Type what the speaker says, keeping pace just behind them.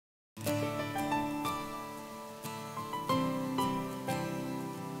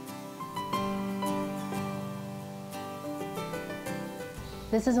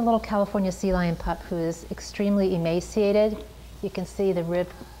This is a little California sea lion pup who is extremely emaciated. You can see the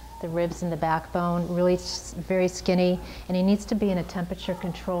ribs in the backbone, really very skinny, and he needs to be in a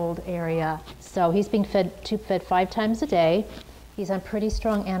temperature-controlled area. So he's being tube fed 5 times a day. He's on pretty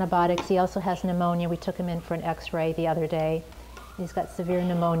strong antibiotics. He also has pneumonia. We took him in for an x-ray the other day. He's got severe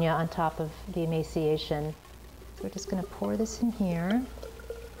pneumonia on top of the emaciation. We're just going to pour this in here.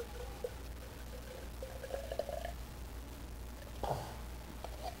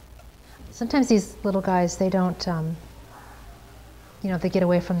 Sometimes these little guys, they don't, they get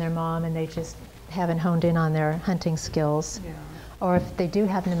away from their mom and they just haven't honed in on their hunting skills. Yeah. Or if they do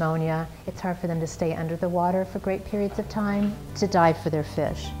have pneumonia, it's hard for them to stay under the water for great periods of time to dive for their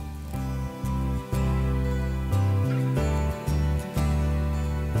fish.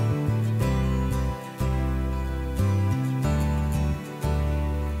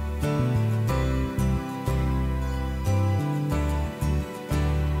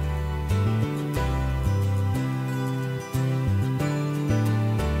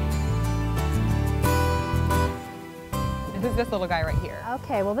 Who's this little guy right here?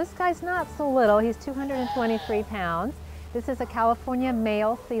 Okay, well this guy's not so little. He's 223 pounds. This is a California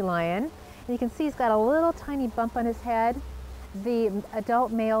male sea lion. And you can see he's got a little tiny bump on his head. The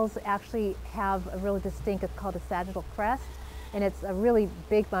adult males actually have a really distinct, it's called a sagittal crest. And it's a really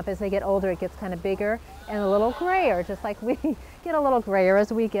big bump. As they get older, it gets kind of bigger and a little grayer, just like we get a little grayer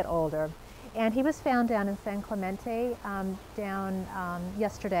as we get older. And he was found down in San Clemente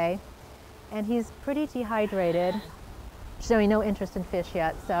yesterday. And he's pretty dehydrated, showing no interest in fish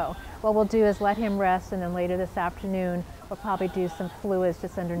yet. So what we'll do is let him rest, and then later this afternoon we'll probably do some fluids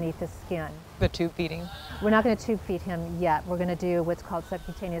just underneath his skin. The tube feeding? We're not going to tube feed him yet. We're going to do what's called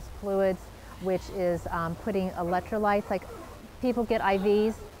subcutaneous fluids, which is putting electrolytes. Like people get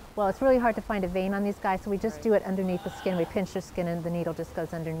IVs. Well, it's really hard to find a vein on these guys, so we just do it underneath the skin. We pinch their skin and the needle just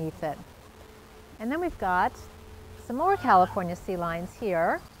goes underneath it. And then we've got some more California sea lions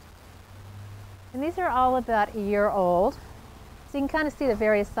here. And these are all about a year old. So you can kind of see the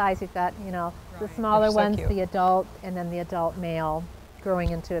various sizes. You've got, the smaller ones, the adult, and then the adult male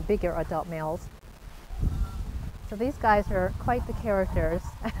growing into bigger adult males. So these guys are quite the characters.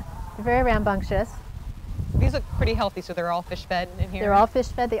 They're very rambunctious. These look pretty healthy, so they're all fish fed in here? They're all fish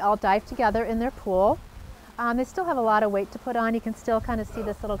fed. They all dive together in their pool. They still have a lot of weight to put on. You can still kind of see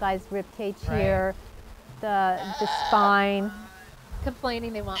this little guy's rib cage here, the spine.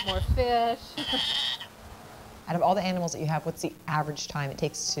 Complaining they want more fish. Out of all the animals that you have, what's the average time it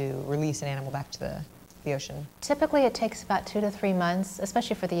takes to release an animal back to the ocean? Typically it takes about 2 to 3 months,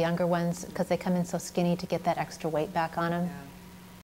 especially for the younger ones, because they come in so skinny, to get that extra weight back on them. Yeah.